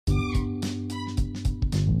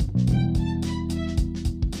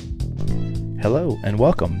Hello and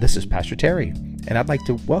welcome. This is Pastor Terry, and I'd like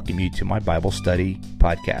to welcome you to my Bible study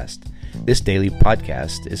podcast. This daily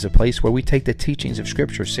podcast is a place where we take the teachings of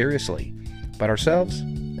Scripture seriously, but ourselves,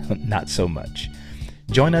 not so much.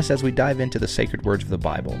 Join us as we dive into the sacred words of the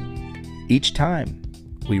Bible. Each time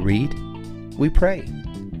we read, we pray,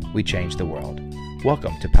 we change the world.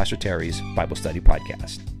 Welcome to Pastor Terry's Bible Study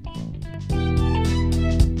Podcast.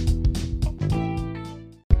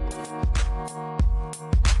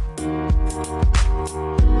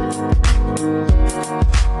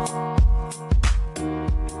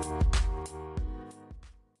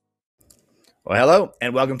 Well, hello,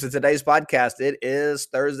 and welcome to today's podcast. It is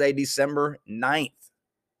Thursday, December 9th,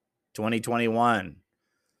 2021.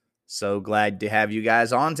 So glad to have you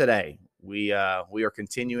guys on today. We are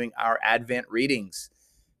continuing our Advent readings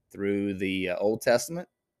through the Old Testament,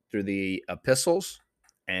 through the epistles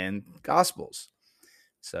and Gospels.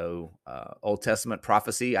 So Old Testament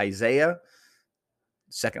prophecy, Isaiah,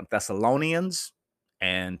 2 Thessalonians,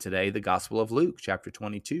 and today the Gospel of Luke, chapter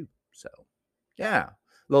 22. So, yeah.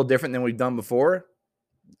 A little different than we've done before.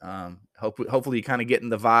 Hopefully you kind of get in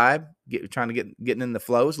the vibe, getting in the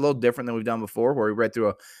flow. It's a little different than we've done before, where we read through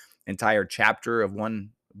an entire chapter of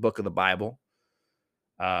one book of the Bible.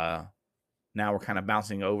 Now we're kind of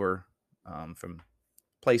bouncing over from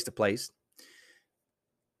place to place.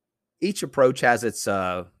 Each approach has its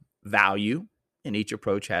value, and each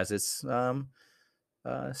approach has its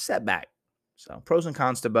setback. So pros and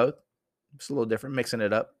cons to both. It's a little different, mixing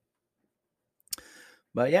it up.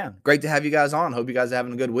 But yeah, great to have you guys on. Hope you guys are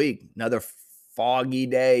having a good week. Another foggy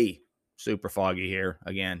day. Super foggy here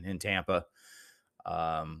again in Tampa.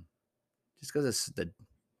 Just because the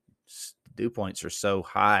dew points are so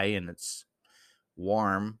high and it's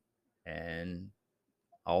warm and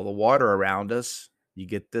all the water around us, you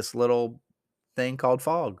get this little thing called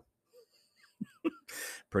fog.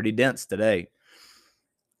 Pretty dense today.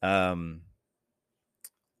 Yeah,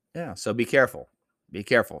 so be careful. Be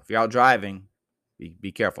careful. If you're out driving,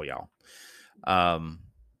 be careful, y'all.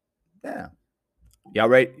 Yeah. Y'all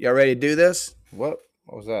ready to do this? What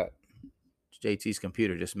was that? JT's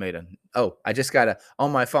computer just made I just got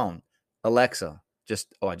on my phone. Alexa.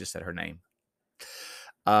 I just said her name.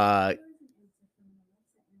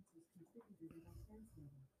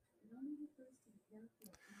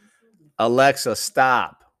 Alexa,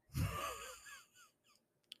 stop.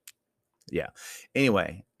 Yeah.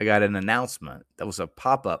 Anyway, I got an announcement. That was a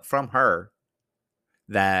pop-up from her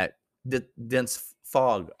that dense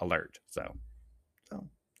fog alert. So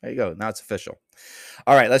there you go. Now it's official.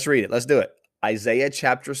 All right, let's read it. Let's do it. Isaiah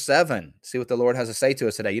chapter 7. See what the Lord has to say to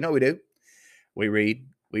us today. You know what we do? We read,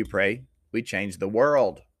 we pray, we change the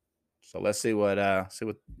world. So let's see what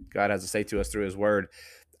God has to say to us through his word.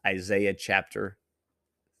 Isaiah chapter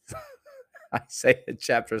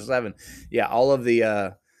 7. Yeah, all of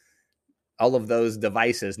those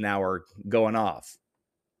devices now are going off.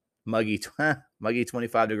 Muggy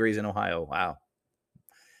 25 degrees in Ohio. Wow.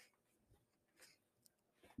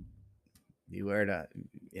 Be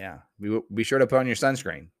sure to put on your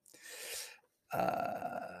sunscreen.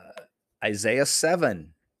 Isaiah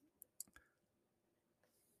 7.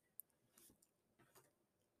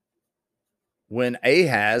 When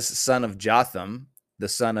Ahaz, son of Jotham, the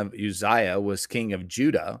son of Uzziah, was king of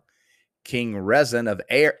Judah, King Rezin of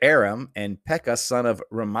Aram, and Pekah, son of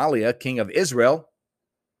Remaliah, king of Israel,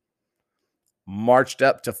 marched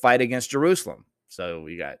up to fight against Jerusalem. So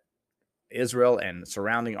we got Israel and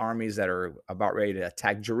surrounding armies that are about ready to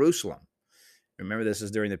attack Jerusalem. Remember, this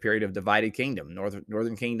is during the period of divided kingdom.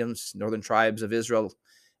 Northern kingdoms, northern tribes of Israel,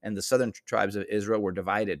 and the southern tribes of Israel were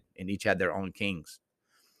divided, and each had their own kings.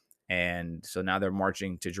 And so now they're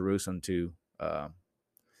marching to Jerusalem to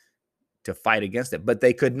fight against it, but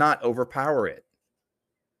they could not overpower it.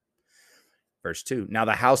 Verse 2. Now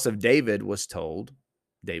the house of David was told,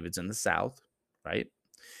 David's in the south, right?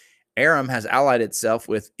 Aram has allied itself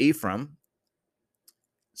with Ephraim.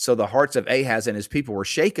 So the hearts of Ahaz and his people were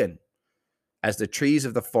shaken as the trees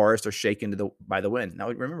of the forest are shaken by the wind. Now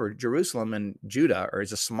remember, Jerusalem and Judah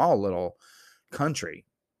is a small little country,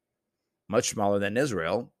 much smaller than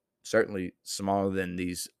Israel, certainly smaller than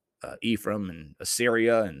these Ephraim and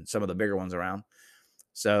Assyria and some of the bigger ones around.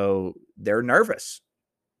 So they're nervous.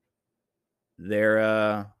 They're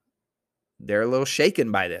a little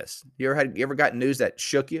shaken by this. You ever got news that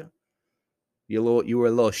shook you? You were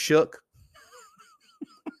a little shook.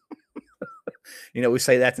 We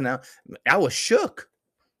say that now. I was shook.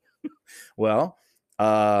 Well,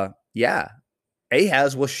 yeah,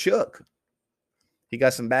 Ahaz was shook. He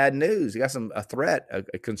got some bad news. He got a threat,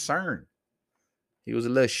 a concern. He was a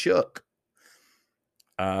little shook.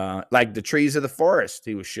 Like the trees of the forest,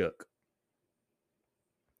 he was shook.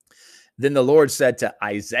 Then the Lord said to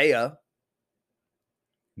Isaiah,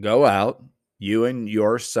 go out, you and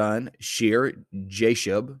your son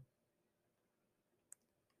Shear-Jashub,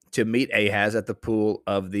 to meet Ahaz at the pool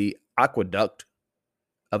of the aqueduct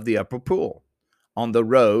of the upper pool on the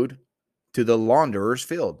road to the launderer's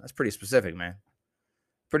field. That's pretty specific, man.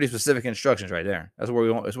 Pretty specific instructions right there. That's where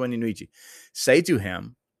we want. That's when you meet you. Say to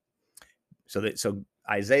him, so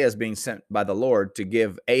Isaiah is being sent by the Lord to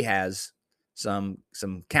give Ahaz some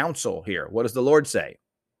counsel here. What does the Lord say?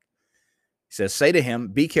 He says, say to him,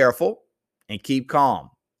 be careful and keep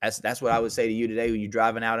calm. That's what I would say to you today when you're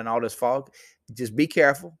driving out in all this fog. Just be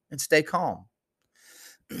careful and stay calm.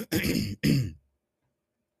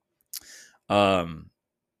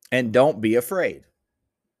 And don't be afraid.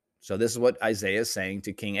 So this is what Isaiah is saying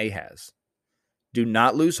to King Ahaz. Do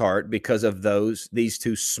not lose heart because of these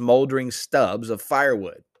two smoldering stubs of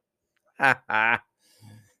firewood.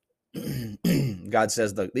 God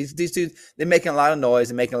says, look, these two, they're making a lot of noise,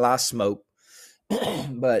 they're making a lot of smoke,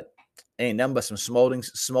 but ain't nothing but some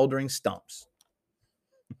smoldering stumps.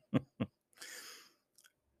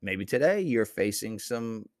 Maybe today you're facing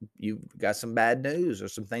you've got some bad news or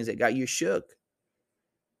some things that got you shook.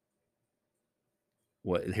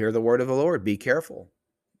 Hear the word of the Lord. Be careful.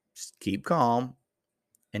 Just keep calm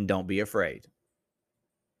and don't be afraid.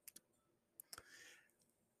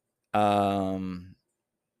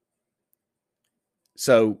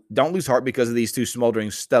 So don't lose heart because of these two smoldering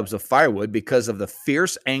stubs of firewood, because of the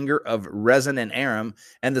fierce anger of Rezin and Aram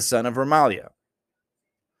and the son of Remaliah.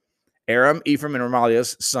 Aram, Ephraim, and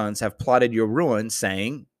Remaliah's sons have plotted your ruin,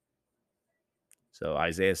 saying. So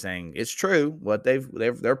Isaiah is saying it's true what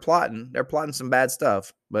they're plotting. They're plotting some bad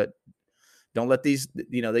stuff, but don't let these.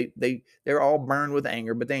 They're all burned with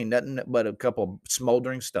anger, but they ain't nothing but a couple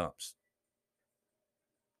smoldering stumps.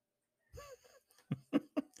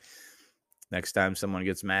 Next time someone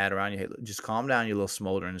gets mad around you, hey, just calm down, you little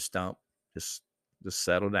smoldering stump. Just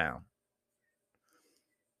settle down.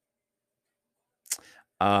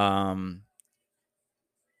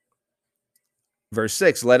 Verse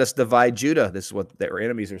 6, let us divide Judah. This is what their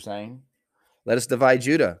enemies are saying. Let us divide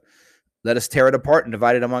Judah. Let us tear it apart and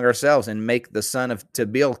divide it among ourselves and make the son of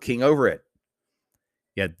Tabeel king over it.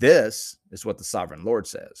 Yet this is what the sovereign Lord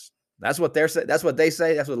says. That's what they're saying. That's what they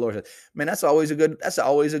say. That's what the Lord says. Man, that's always a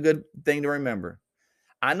good thing to remember.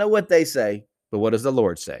 I know what they say, but what does the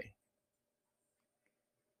Lord say?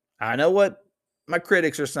 I know what my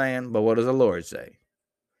critics are saying, but what does the Lord say?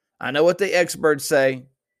 I know what the experts say,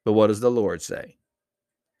 but what does the Lord say?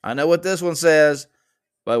 I know what this one says,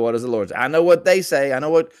 but what does the Lord say? I know what they say. I know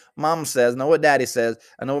what mom says. I know what daddy says.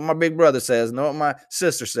 I know what my big brother says. I know what my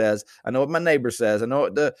sister says. I know what my neighbor says. I know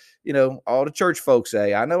what all the church folks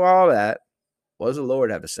say. I know all that. What does the Lord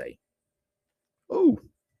have to say? Oh.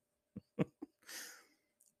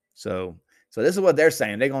 So this is what they're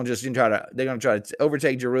saying. They're going to try to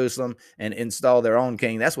overtake Jerusalem and install their own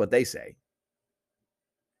king. That's what they say.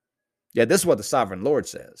 Yeah, this is what the sovereign Lord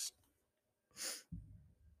says.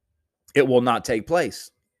 It will not take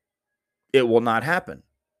place. It will not happen.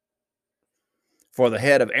 For the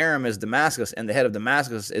head of Aram is Damascus, and the head of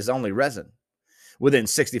Damascus is only Rezin. Within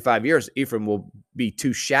 65 years, Ephraim will be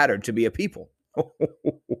too shattered to be a people.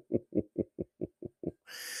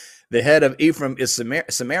 The head of Ephraim is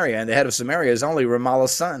Samaria, and the head of Samaria is only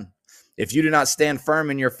Remaliah's son. If you do not stand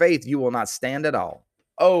firm in your faith, you will not stand at all.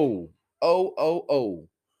 Oh.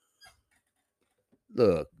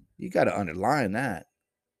 Look, you got to underline that.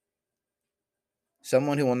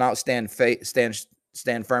 Someone who will not stand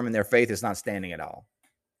firm in their faith is not standing at all.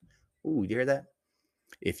 Ooh, you hear that?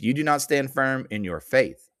 If you do not stand firm in your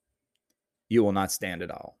faith, you will not stand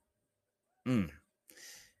at all. At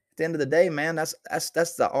the end of the day, man, that's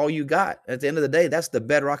all you got. At the end of the day, that's the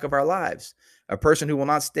bedrock of our lives. A person who will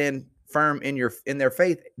not stand firm in their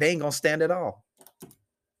faith, they ain't gonna stand at all.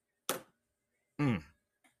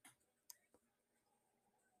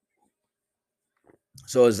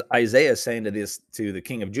 So as Isaiah is saying to the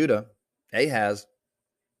king of Judah, Ahaz,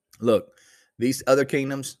 look, these other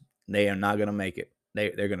kingdoms, they are not going to make it.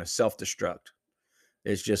 They're going to self-destruct.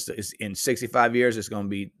 It's in 65 years, they're going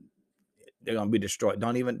to be destroyed.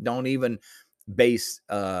 Don't even base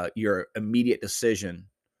your immediate decision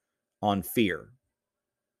on fear.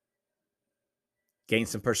 Gain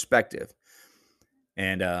some perspective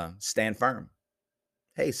and stand firm.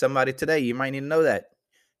 Hey, somebody today, you might need to know that.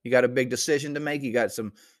 You got a big decision to make. You got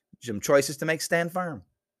some choices to make. Stand firm.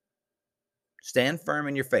 Stand firm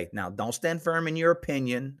in your faith. Now, don't stand firm in your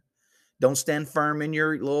opinion. Don't stand firm in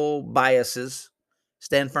your little biases.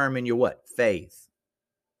 Stand firm in your what? Faith.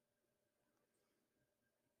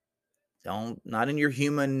 Not in your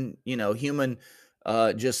human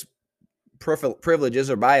just privileges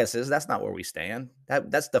or biases. That's not where we stand.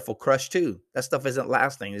 That stuff will crush too. That stuff isn't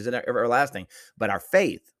lasting, isn't everlasting. But our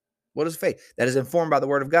faith, what is faith? That is informed by the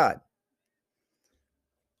word of God.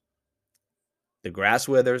 The grass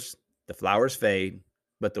withers, the flowers fade,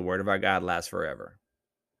 but the word of our God lasts forever.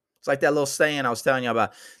 It's like that little saying I was telling you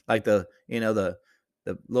about, like the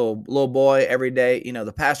little boy every day.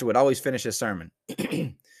 The pastor would always finish his sermon.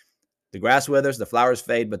 The grass withers, the flowers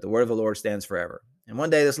fade, but the word of the Lord stands forever. And one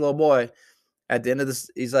day, this little boy, at the end of this,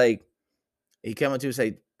 he came up to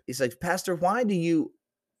say, he's like, Pastor, why do you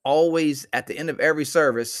always, at the end of every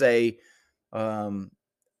service, say, the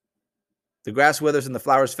grass withers and the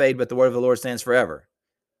flowers fade, but the word of the Lord stands forever?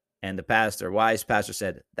 And the wise pastor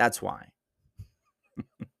said, that's why.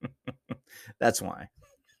 That's why.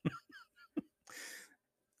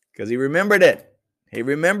 Because he remembered it. He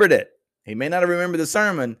remembered it. He may not have remembered the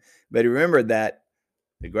sermon, but he remembered that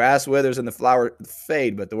the grass withers and the flower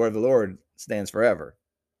fade, but the word of the Lord stands forever.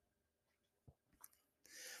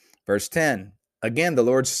 Verse 10, again, the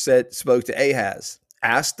Lord spoke to Ahaz,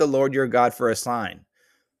 ask the Lord your God for a sign,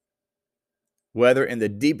 whether in the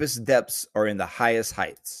deepest depths or in the highest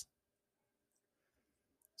heights.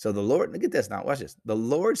 So the Lord, look at this now, watch this. The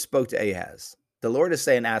Lord spoke to Ahaz. The Lord is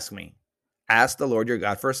saying, ask me. Ask the Lord your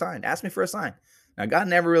God for a sign. Ask me for a sign. Now, God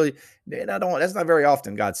never really, that's not very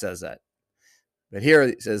often God says that. But here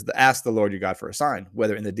it says, ask the Lord your God for a sign,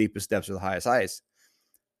 whether in the deepest depths or the highest heights.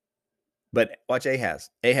 But watch Ahaz.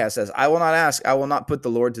 Ahaz says, I will not ask. I will not put the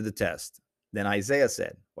Lord to the test. Then Isaiah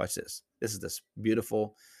said, watch this. This is this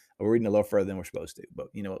beautiful, we're reading a little further than we're supposed to, but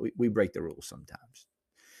you know what? We break the rules sometimes.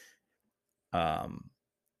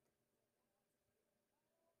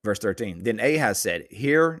 Verse 13, then Ahaz said,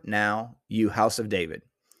 hear now, you house of David.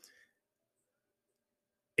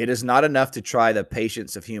 It is not enough to try the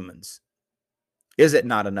patience of humans. Is it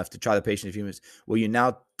not enough to try the patience of humans? Will you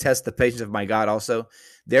now test the patience of my God also?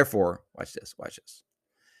 Therefore, watch this.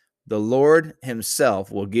 The Lord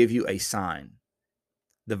himself will give you a sign.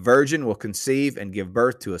 The virgin will conceive and give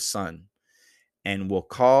birth to a son, and will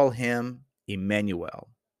call him Emmanuel.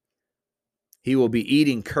 He will be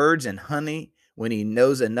eating curds and honey when he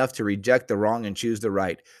knows enough to reject the wrong and choose the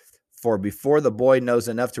right. For before the boy knows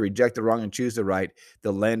enough to reject the wrong and choose the right,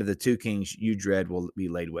 the land of the two kings you dread will be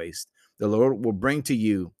laid waste. The Lord will bring to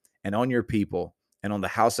you and on your people and on the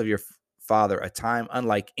house of your father a time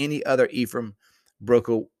unlike any other Ephraim broke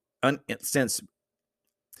since.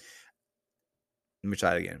 Let me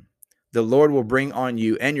try it again. The Lord will bring on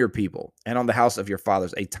you and your people and on the house of your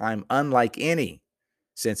fathers a time unlike any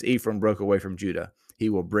since Ephraim broke away from Judah. He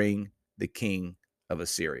will bring the king of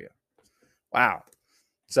Assyria. Wow.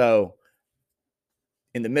 So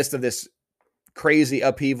in the midst of this crazy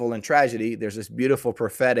upheaval and tragedy, there's this beautiful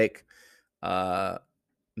prophetic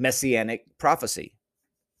messianic prophecy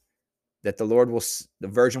that the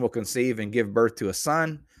virgin will conceive and give birth to a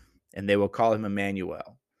son, and they will call him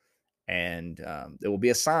Emmanuel. And there will be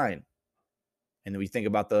a sign. And then we think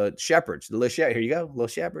about the shepherds, here you go, little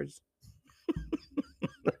shepherds.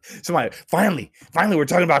 Somebody, finally, we're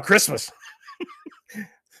talking about Christmas.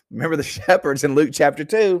 Remember the shepherds in Luke chapter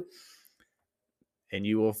 2. And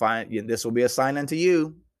you will find, this will be a sign unto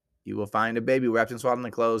you. You will find a baby wrapped in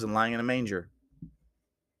swaddling clothes and lying in a manger.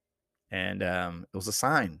 And it was a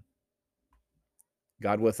sign.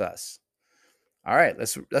 God with us. All right,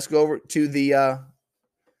 let's go over to the.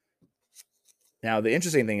 Now the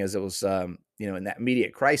interesting thing is, it was in that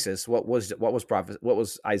immediate crisis, what was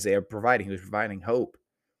Isaiah providing? He was providing hope.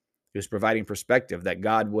 He was providing perspective that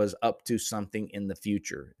God was up to something in the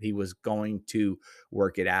future. He was going to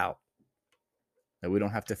work it out. That we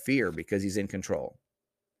don't have to fear because he's in control.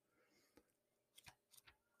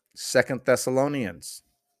 2 Thessalonians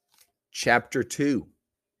chapter 2.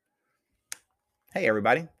 Hey,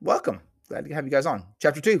 everybody. Welcome. Glad to have you guys on.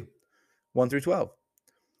 Chapter 2, 1 through 12.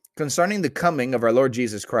 Concerning the coming of our Lord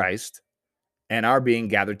Jesus Christ and our being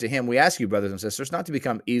gathered to him, we ask you, brothers and sisters, not to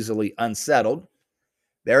become easily unsettled.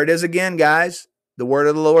 There it is again, guys. The word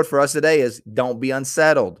of the Lord for us today is don't be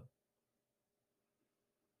unsettled.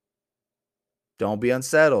 Don't be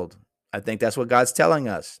unsettled. I think that's what God's telling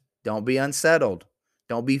us. Don't be unsettled.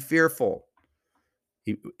 Don't be fearful.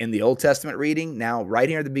 In the Old Testament reading, now right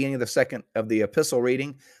here at the beginning of the epistle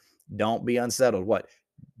reading, don't be unsettled. What?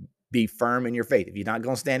 Be firm in your faith. If you're not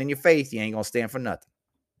going to stand in your faith, you ain't going to stand for nothing.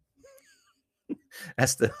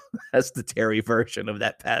 That's the Terry version of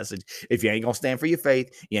that passage. If you ain't going to stand for your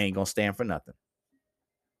faith, you ain't going to stand for nothing.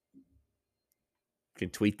 You can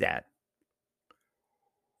tweet that.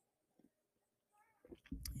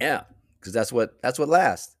 Yeah, because that's what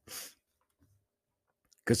lasts.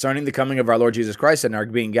 Concerning the coming of our Lord Jesus Christ and our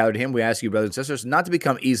being gathered to him, we ask you, brothers and sisters, not to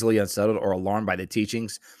become easily unsettled or alarmed by the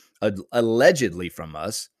teachings allegedly from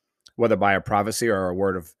us, whether by a prophecy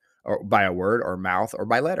or by a word or mouth or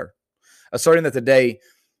by letter, asserting that the day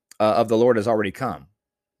of the Lord has already come.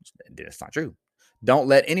 It's not true. Don't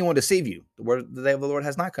let anyone deceive you. The day of the Lord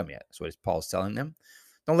has not come yet. That's what Paul's telling them.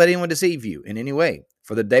 Don't let anyone deceive you in any way,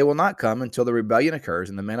 for the day will not come until the rebellion occurs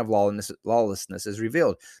and the man of lawlessness is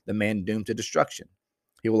revealed, the man doomed to destruction.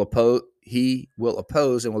 He will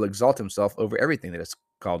oppose and will exalt himself over everything that is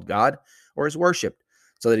called God or is worshipped,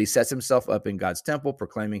 so that he sets himself up in God's temple,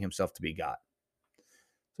 proclaiming himself to be God.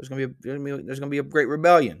 So there's going to be a great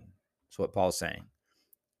rebellion. That's what Paul's saying.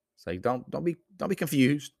 It's like don't be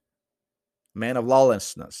confused. Man of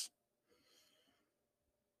lawlessness.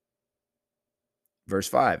 Verse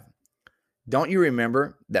 5. Don't you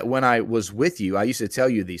remember that when I was with you, I used to tell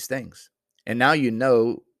you these things, and now you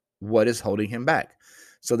know what is holding him back,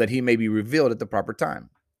 so that he may be revealed at the proper time.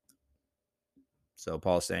 So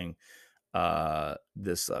Paul's saying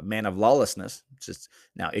this man of lawlessness,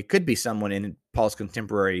 now it could be someone in Paul's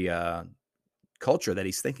contemporary culture that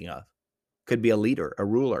he's thinking of. Could be a leader, a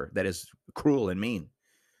ruler that is cruel and mean.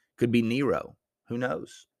 Could be Nero. Who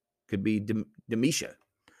knows? Could be Domitian,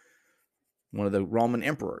 one of the Roman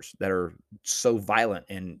emperors that are so violent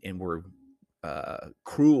and were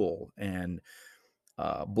cruel and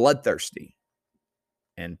bloodthirsty.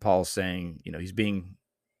 And Paul's saying, he's going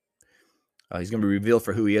to be revealed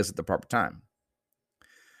for who he is at the proper time.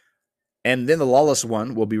 And then the lawless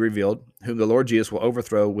one will be revealed, whom the Lord Jesus will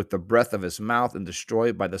overthrow with the breath of his mouth and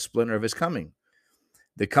destroy by the splendor of his coming.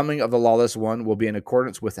 The coming of the lawless one will be in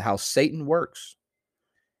accordance with how Satan works.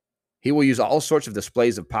 He will use all sorts of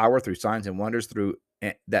displays of power through signs and wonders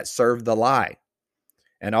that serve the lie,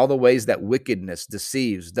 and all the ways that wickedness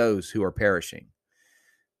deceives those who are perishing.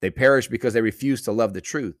 They perish because they refuse to love the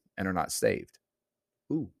truth and are not saved.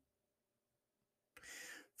 Ooh.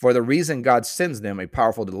 For the reason God sends them a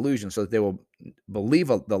powerful delusion, so that they will believe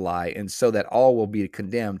the lie, and so that all will be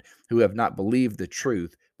condemned who have not believed the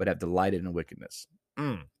truth, but have delighted in wickedness.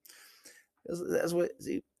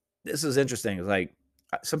 This is interesting. It's like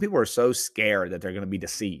some people are so scared that they're going to be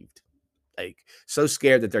deceived, like so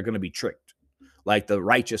scared that they're going to be tricked, like the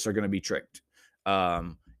righteous are going to be tricked.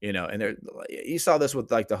 And you saw this with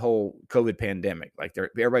like the whole COVID pandemic. Like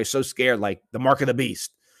everybody's so scared, like the mark of the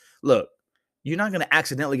beast. Look, you're not going to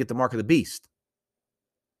accidentally get the mark of the beast.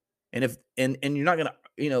 And you're not going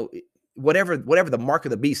to, whatever the mark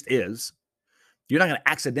of the beast is, you're not going to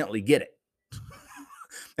accidentally get it.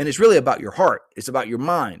 And it's really about your heart. It's about your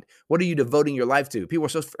mind. What are you devoting your life to? People are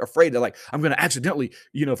so afraid. They're like, I'm going to accidentally,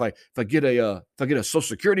 if I get a Social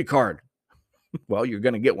Security card, well, you're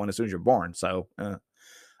going to get one as soon as you're born. So,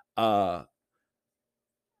 or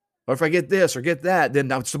if I get this or get that,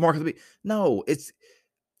 then it's the mark of the beast. No,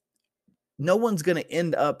 no one's going to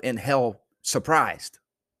end up in hell surprised.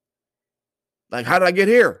 Like, how did I get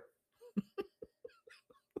here?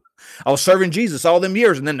 I was serving Jesus all them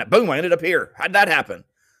years, and then boom, I ended up here. How'd that happen?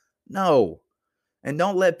 No. And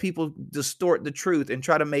don't let people distort the truth and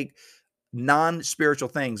try to make non-spiritual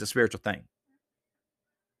things a spiritual thing.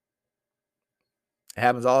 It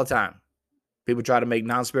happens all the time. People try to make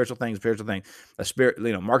non-spiritual things spiritual things.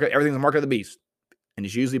 Everything's the mark of the beast. And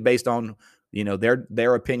it's usually based on,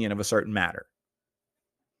 their opinion of a certain matter.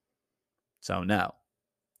 So no.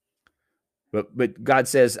 But God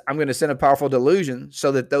says, I'm going to send a powerful delusion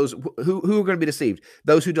so that those who are going to be deceived,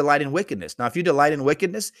 those who delight in wickedness. Now, if you delight in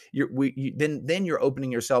wickedness, then you're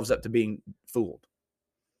opening yourselves up to being fooled.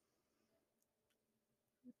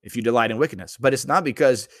 If you delight in wickedness, but it's not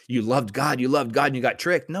because you loved God and you got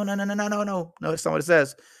tricked. No. That's not what it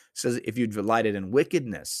says. It says if you delighted in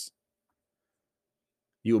wickedness,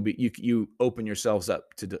 you will be. You open yourselves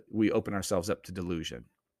up to. We open ourselves up to delusion.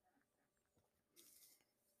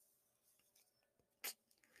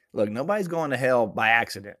 Look, nobody's going to hell by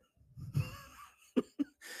accident.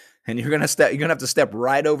 And you're going to have to step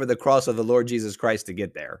right over the cross of the Lord Jesus Christ to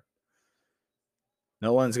get there.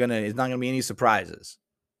 It's not going to be any surprises.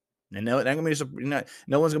 And no one's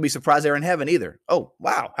going to be surprised they're in heaven either. Oh,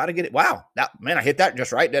 wow. How'd I get it? Wow. I hit that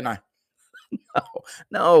just right, didn't I?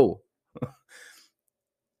 No.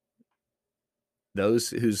 Those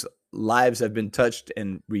whose lives have been touched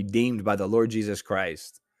and redeemed by the Lord Jesus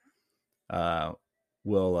Christ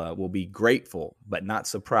will be grateful, but not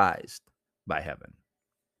surprised by heaven.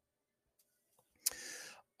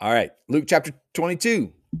 All right, Luke chapter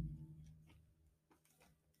 22.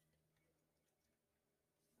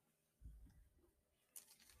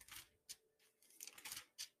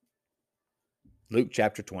 Luke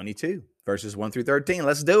chapter 22, verses 1 through 13.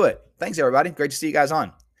 Let's do it. Thanks, everybody. Great to see you guys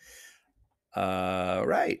on. All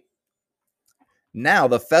right. Now,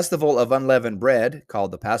 the festival of unleavened bread,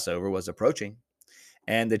 called the Passover, was approaching,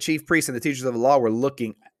 and the chief priests and the teachers of the law were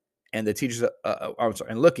looking, and the teachers,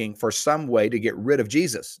 looking for some way to get rid of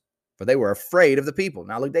Jesus, for they were afraid of the people.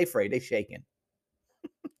 Now, look, they're afraid. They're shaking.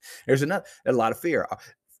 There's a lot of fear.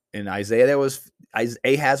 In Isaiah,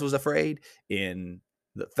 Ahaz was afraid. In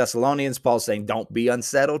the Thessalonians, Paul's saying, don't be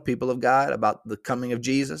unsettled, people of God, about the coming of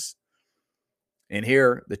Jesus. And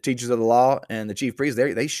here, the teachers of the law and the chief priests,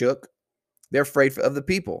 they shook. They're afraid of the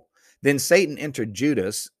people. Then Satan entered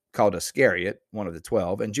Judas, called Iscariot, one of the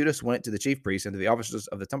 12, and Judas went to the chief priests and to the officers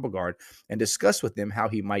of the temple guard and discussed with them how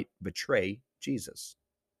he might betray Jesus.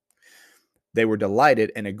 They were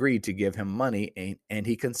delighted and agreed to give him money, and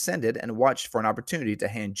he consented and watched for an opportunity to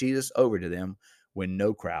hand Jesus over to them when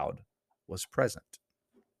no crowd was present.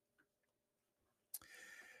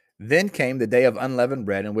 Then came the day of unleavened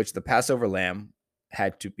bread, in which the Passover lamb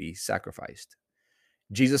had to be sacrificed.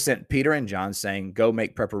 Jesus sent Peter and John, saying, "Go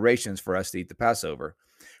make preparations for us to eat the Passover."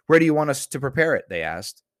 "Where do you want us to prepare it?" they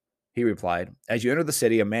asked. He replied, "As you enter the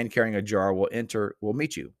city, a man carrying a jar will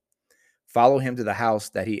meet you. Follow him to the house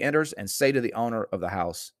that he enters and say to the owner of the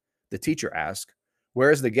house, 'The teacher asks,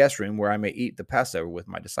 where is the guest room where I may eat the Passover with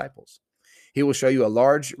my disciples?' He will show you a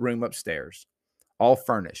large room upstairs, all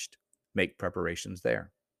furnished. Make preparations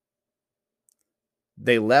there."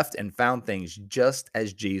 They left and found things just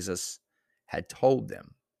as Jesus had told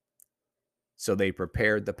them. So they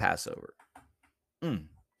prepared the Passover.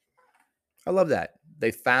 I love that.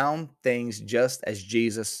 They found things just as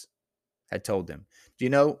Jesus had told them. Do you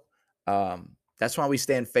know, that's why we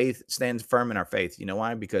stand firm in our faith. You know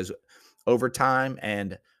why? Because over time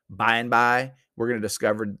and by, we're going to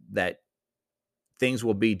discover that things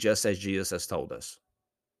will be just as Jesus has told us.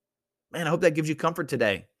 Man, I hope that gives you comfort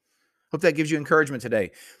today. Hope that gives you encouragement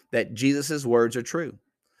today, that Jesus's words are true.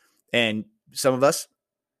 And some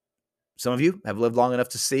of you have lived long enough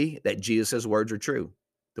to see that Jesus' words are true.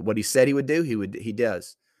 That what he said he would do, he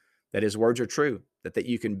does. That his words are true, that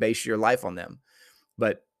you can base your life on them.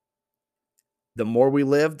 But the more we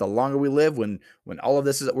live, the longer we live, when all of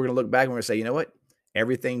this is, we're going to look back and we're going to say, you know what?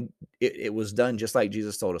 Everything, it was done just like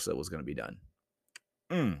Jesus told us it was going to be done.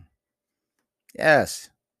 Yes.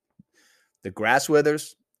 The grass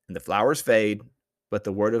withers and the flowers fade, but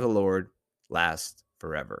the word of the Lord lasts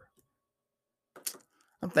forever.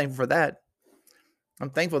 I'm thankful for that. I'm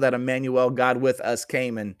thankful that Emmanuel, God with us,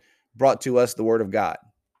 came and brought to us the word of God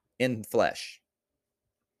in flesh.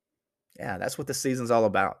 Yeah, that's what the season's all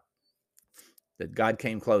about. That God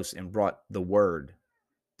came close and brought the word,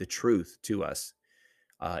 the truth to us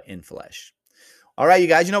in flesh. All right, you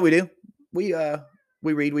guys, you know what we do? We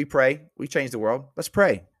read, we pray, we change the world. Let's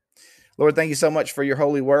pray. Lord, thank you so much for your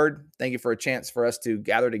holy word. Thank you for a chance for us to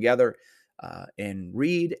gather together and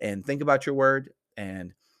read and think about your word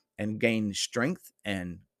and gain strength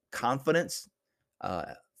and confidence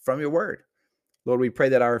from your word. Lord, we pray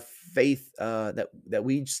that our faith, that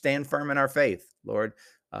we stand firm in our faith, Lord.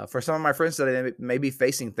 For some of my friends that may be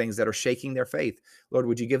facing things that are shaking their faith, Lord,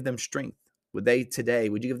 would you give them strength? Would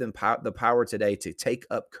you give them the power today to take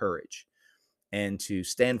up courage and to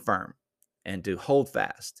stand firm and to hold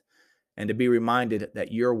fast and to be reminded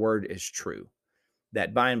that your word is true,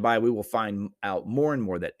 that by and by we will find out more and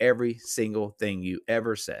more that every single thing you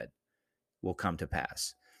ever said will come to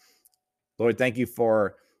pass. Lord, thank you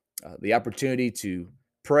for the opportunity to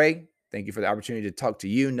pray. Thank you for the opportunity to talk to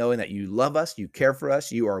you, knowing that you love us, you care for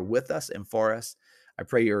us, you are with us and for us. I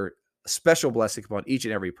pray your special blessing upon each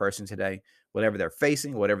and every person today, whatever they're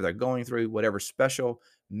facing, whatever they're going through, whatever special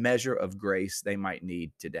measure of grace they might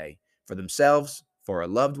need today for themselves, for a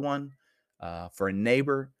loved one, for a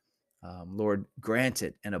neighbor. Lord, grant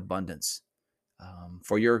it in abundance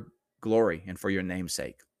for your glory and for your name's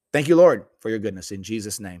sake. Thank you, Lord, for your goodness. In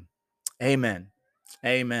Jesus' name, amen.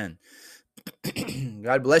 Amen.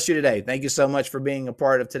 God bless you today. Thank you so much for being a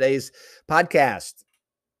part of today's podcast,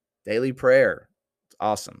 Daily Prayer. It's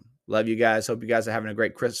awesome. Love you guys. Hope you guys are having a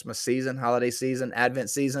great Christmas season, holiday season, Advent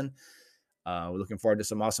season. We're looking forward to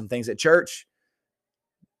some awesome things at church.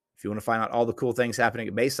 If you want to find out all the cool things happening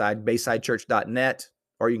at Bayside, baysidechurch.net,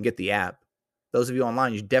 or you can get the app. Those of you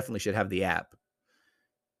online, you definitely should have the app.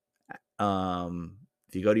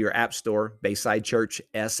 If you go to your app store, Bayside Church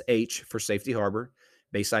SH for Safety Harbor,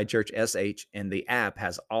 Bayside Church SH, and the app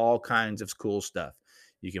has all kinds of cool stuff.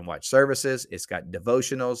 You can watch services. It's got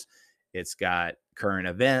devotionals. It's got current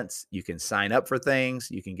events. You can sign up for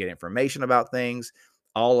things. You can get information about things.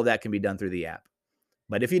 All of that can be done through the app.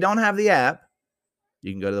 But if you don't have the app,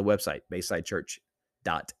 you can go to the website,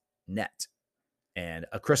 baysidechurch.net. and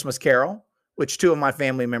A Christmas Carol, which 2 of my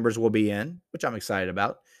family members will be in, which I'm excited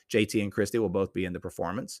about. JT and Christy will both be in the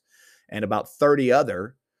performance, and about 30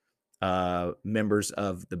 other members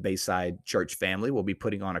of the Bayside Church family will be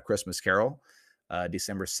putting on A Christmas Carol,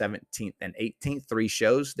 December 17th and 18th, 3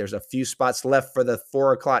 shows. There's a few spots left for the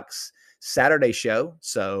 4 o'clock Saturday show.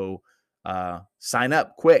 So sign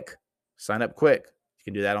up quick. You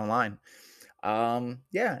can do that online. And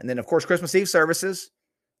then of course, Christmas Eve services,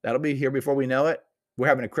 that'll be here before we know it. We're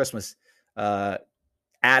having a Christmas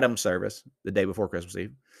Adam service the day before Christmas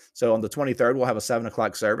Eve. So on the 23rd, we'll have a 7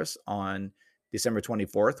 o'clock service. On December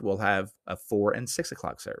 24th, we'll have a 4 and 6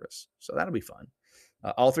 o'clock service. So that'll be fun.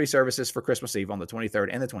 All 3 services for Christmas Eve on the 23rd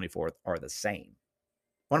and the 24th are the same.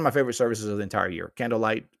 One of my favorite services of the entire year.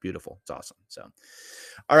 Candlelight, beautiful. It's awesome. So,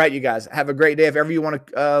 all right, you guys, have a great day. If ever you want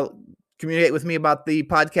to communicate with me about the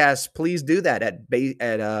podcast, please do that at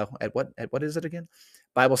what is it again?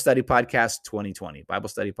 Bible Study Podcast 2020. Bible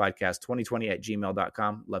Study Podcast 2020 at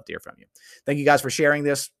gmail.com. Love to hear from you. Thank you guys for sharing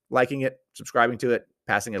this, liking it, subscribing to it,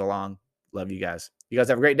 passing it along. Love you guys. You guys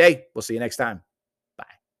have a great day. We'll see you next time. Bye.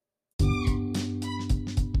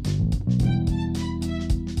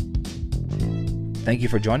 Thank you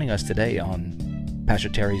for joining us today on Pastor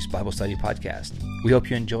Terry's Bible Study Podcast. We hope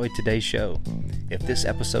you enjoyed today's show. If this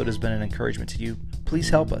episode has been an encouragement to you, please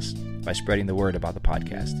help us by spreading the word about the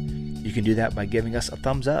podcast. You can do that by giving us a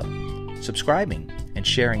thumbs up, subscribing, and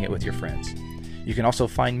sharing it with your friends. You can also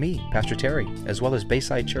find me, Pastor Terry, as well as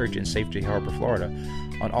Bayside Church in Safety Harbor, Florida,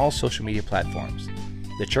 on all social media platforms.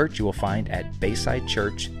 The church you will find at Bayside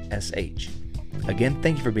Church SH. Again,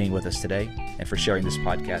 thank you for being with us today and for sharing this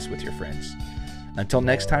podcast with your friends. Until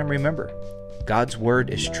next time, remember, God's word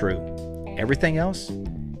is true. Everything else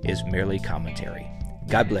is merely commentary.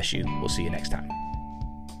 God bless you. We'll see you next time.